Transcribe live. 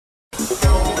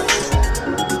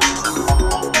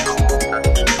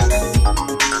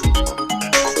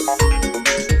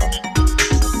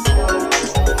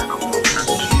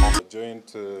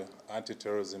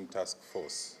Anti-Terrorism Task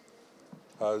Force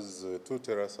has 2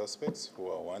 terror suspects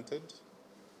who are wanted.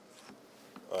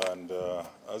 And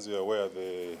as you're aware,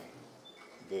 the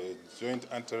Joint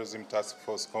Anti-Terrorism Task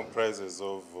Force comprises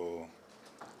of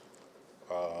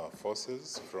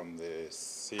forces from the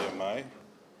CMI,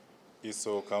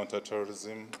 ISO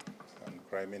Counterterrorism and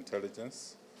Crime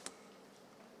Intelligence.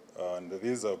 And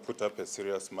these have put up a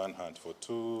serious manhunt for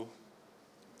 2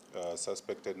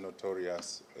 suspected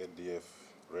notorious ADF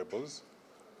rebels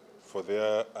for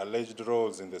their alleged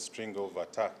roles in the string of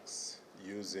attacks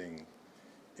using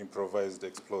improvised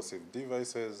explosive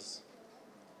devices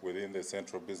within the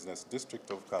central business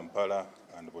district of Kampala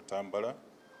and Butambala,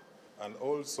 and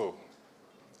also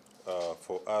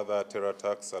for other terror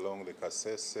attacks along the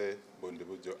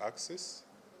Kasese-Bundibujo axis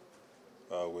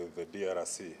with the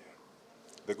DRC.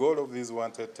 The goal of these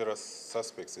wanted terror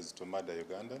suspects is to murder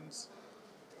Ugandans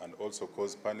and also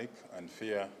cause panic and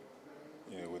fear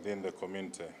within the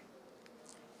community.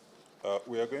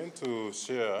 We are going to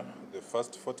share the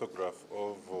first photograph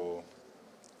of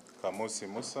Kamusi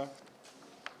Musa.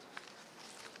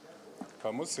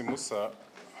 Kamusi Musa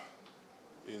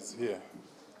is here.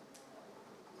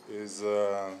 Is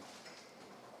the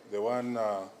one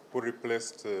who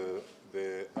replaced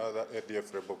the other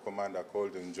ADF rebel commander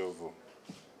called Njovu,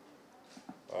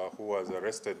 who was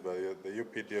arrested by the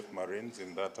UPDF Marines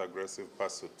in that aggressive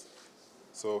pursuit.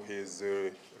 So he's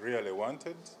really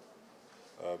wanted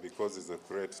because he's a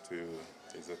threat to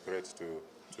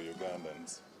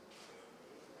Ugandans.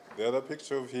 The other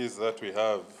picture of his that we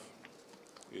have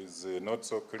is not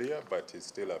so clear, but he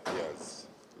still appears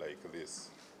like this.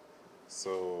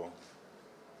 So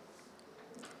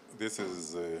this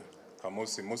is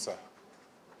Kamusi Musa,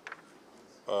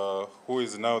 who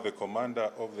is now the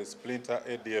commander of the Splinter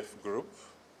ADF group,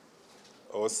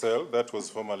 or cell, that was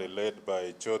formerly led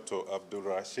by Choto Abdul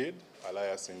Rashid,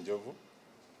 alias Njovu,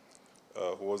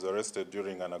 who was arrested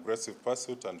during an aggressive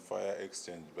pursuit and fire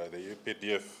exchange by the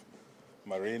UPDF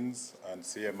Marines and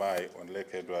CMI on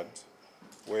Lake Edward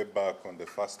way back on the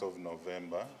 1st of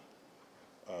November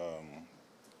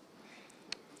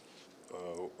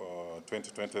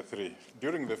 2023.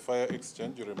 During the fire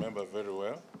exchange, you remember very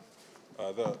well,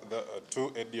 the 2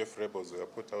 ADF rebels were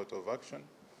put out of action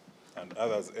and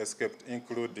others escaped,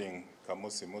 including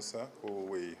Kamusi Musa, who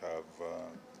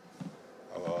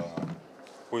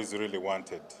who is really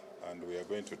wanted. And we are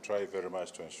going to try very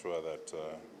much to ensure that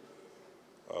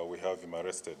we have him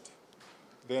arrested.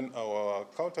 Then our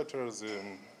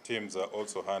counterterrorism teams are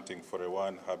also hunting for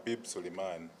one Habib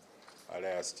Suleiman,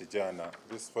 alias Tijana.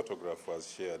 This photograph was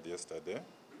shared yesterday.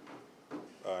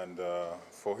 And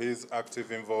for his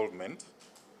active involvement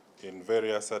in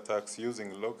various attacks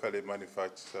using locally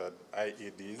manufactured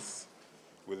IEDs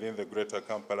within the greater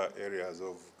Kampala areas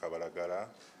of Kabalagala,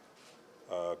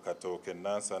 Katoke, and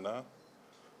Nansana.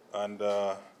 And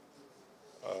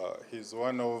he's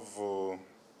one of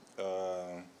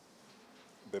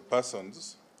the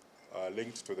persons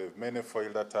linked to the many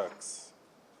failed attacks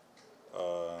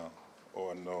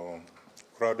on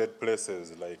crowded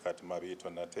places like at Mabito,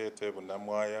 Natete,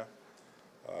 Bunamwaya.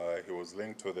 He was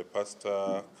linked to the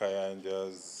Pastor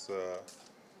Kayanja's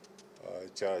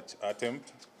church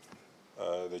attempt,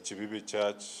 the Chibibi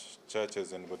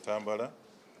churches in Butambala.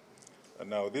 And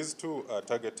now these 2 are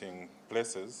targeting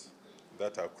places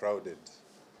that are crowded.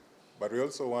 But we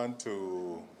also want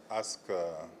to ask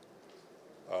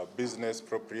business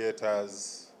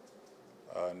proprietors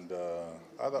and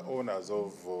other owners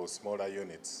of smaller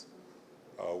units,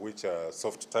 which are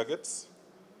soft targets,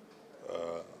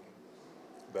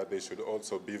 that they should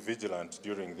also be vigilant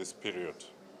during this period.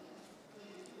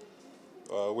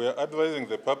 We are advising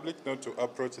the public not to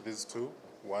approach these 2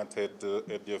 wanted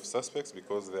ADF suspects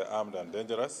because they're armed and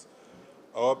dangerous.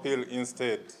 Our appeal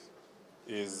instead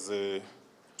is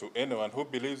to anyone who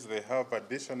believes they have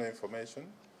additional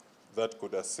information that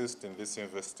could assist in this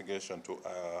investigation to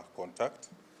contact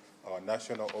our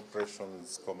National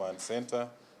Operations Command Center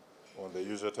on the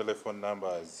usual telephone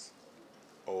numbers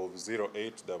of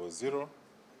 0800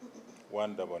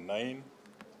 199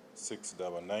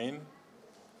 699,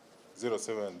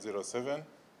 0707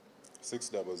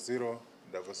 600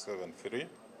 773,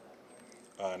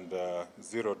 and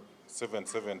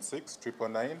 0776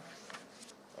 999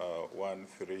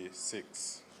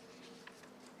 136.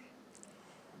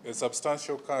 A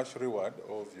substantial cash reward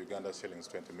of Uganda shillings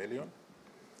 20 million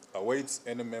awaits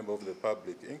any member of the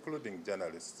public, including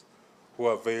journalists, who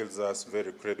avails us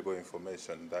very credible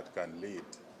information that can lead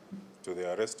to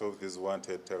the arrest of these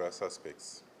wanted terror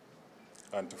suspects.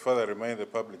 And to further remind the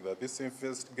public that this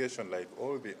investigation, like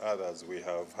all the others we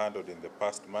have handled in the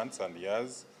past months and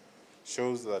years,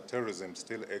 shows that terrorism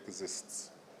still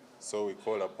exists. So we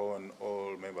call upon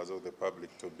all members of the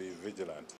public to be vigilant